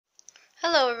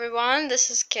Hello everyone,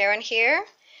 this is Karen here,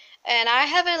 and I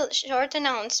have a short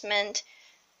announcement.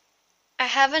 I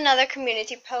have another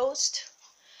community post.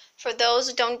 For those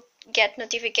who don't get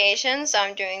notifications,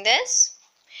 I'm doing this.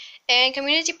 And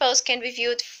community posts can be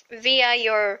viewed via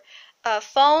your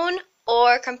phone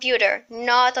or computer,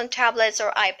 not on tablets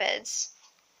or iPads.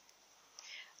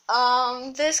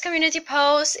 This community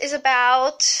post is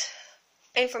about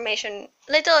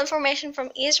little information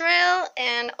from Israel,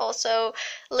 and also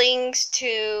links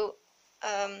to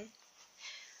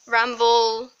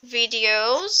Rumble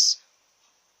videos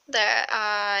that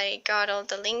I got all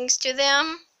the links to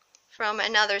them from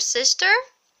another sister,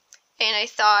 and I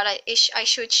thought I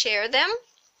should share them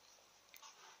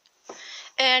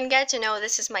and get to know.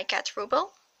 This is my cat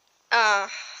Rubel.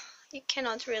 You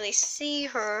cannot really see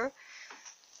her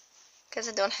because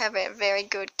I don't have a very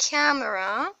good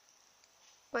camera,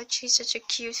 but she's such a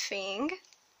cute thing.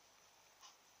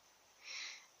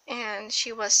 And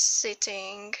she was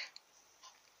sitting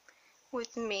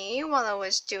with me while I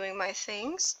was doing my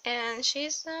things, and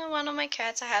she's one of my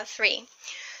cats. I have three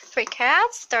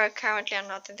cats that are currently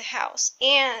not in the house.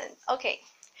 And okay,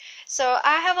 so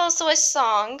I have also a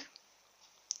song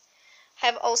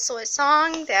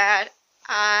that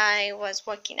I was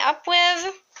waking up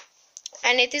with,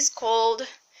 and it is called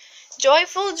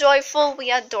Joyful, Joyful,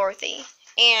 We Adore Thee,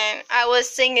 and I will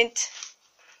sing it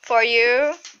for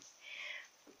you.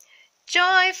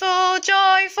 Joyful,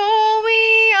 joyful,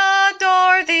 we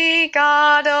adore thee,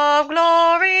 God of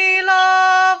glory,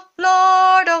 love,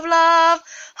 Lord of love.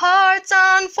 Hearts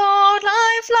unfold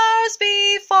like flowers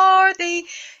before thee,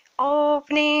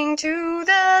 opening to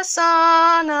the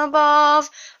sun above.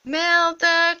 Melt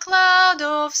the cloud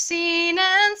of sin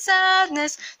and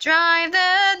sadness, drive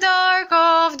the dark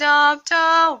of doubt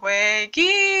away.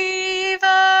 Giver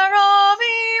of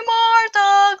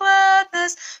immortal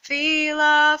gladness, fill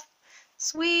us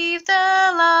with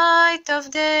the light of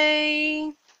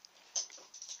day.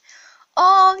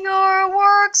 All your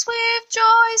works with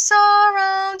joy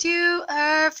surround you,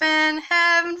 earth and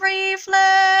heaven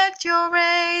reflect your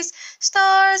rays.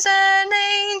 Stars and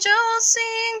angels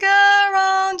sing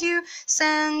around you,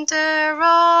 center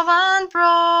of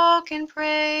unbroken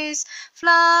praise.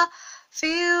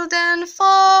 Field and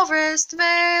forest,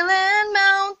 vale and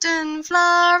mountain,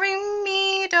 flowering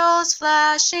meadows,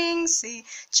 flashing sea,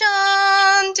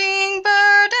 chanting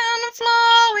bird and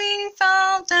flowing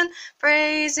fountain,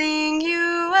 praising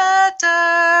you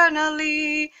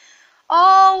eternally.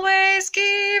 Always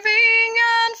giving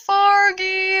and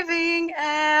forgiving,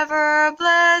 ever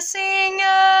blessing,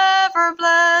 ever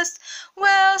blessed,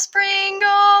 wellspring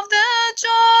of the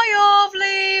joy of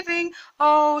living,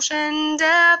 ocean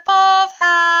depth of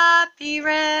happy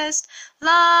rest.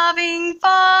 Loving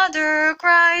Father,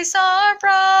 Christ our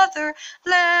brother,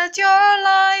 let your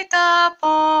light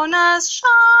upon us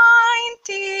shine.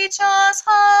 Teach us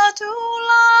how to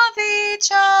love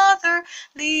each other,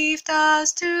 lift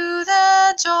us to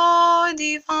the joy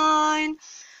divine.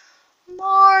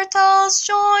 Mortals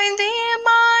join the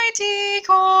mighty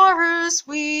chorus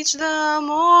which the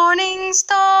morning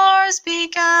stars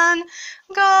began.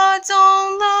 God's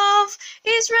own love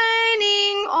is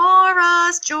reigning o'er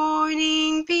us,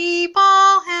 joining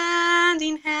people hand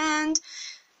in hand.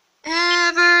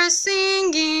 Ever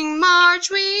singing march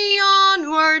we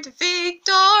onward,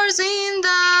 victors in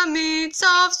the midst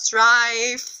of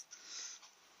strife.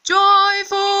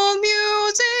 Joyful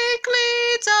music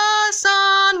leads us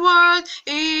onward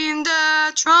in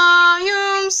the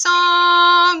triumph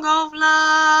song of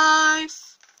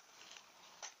life.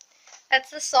 That's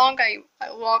the song I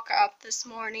woke up this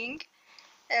morning,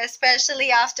 especially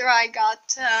after I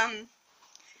got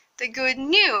the good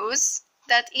news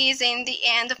that is in the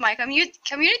end of my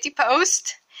community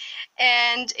post,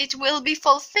 and it will be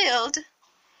fulfilled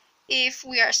if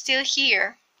we are still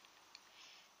here,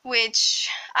 which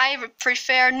I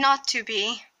prefer not to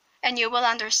be, and you will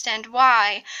understand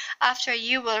why after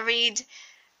you will read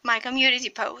my community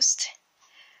post.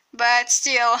 But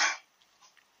still,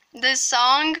 this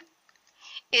song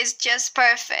is just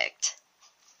perfect,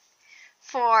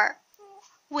 for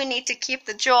we need to keep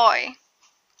the joy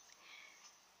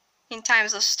in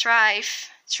times of strife,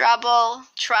 trouble,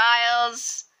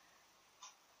 trials.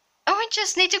 And we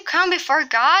just need to come before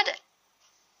God,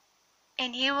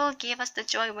 and He will give us the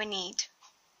joy we need.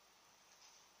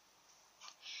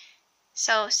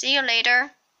 So, see you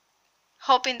later.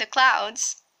 Hope in the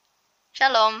clouds.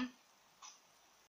 Shalom.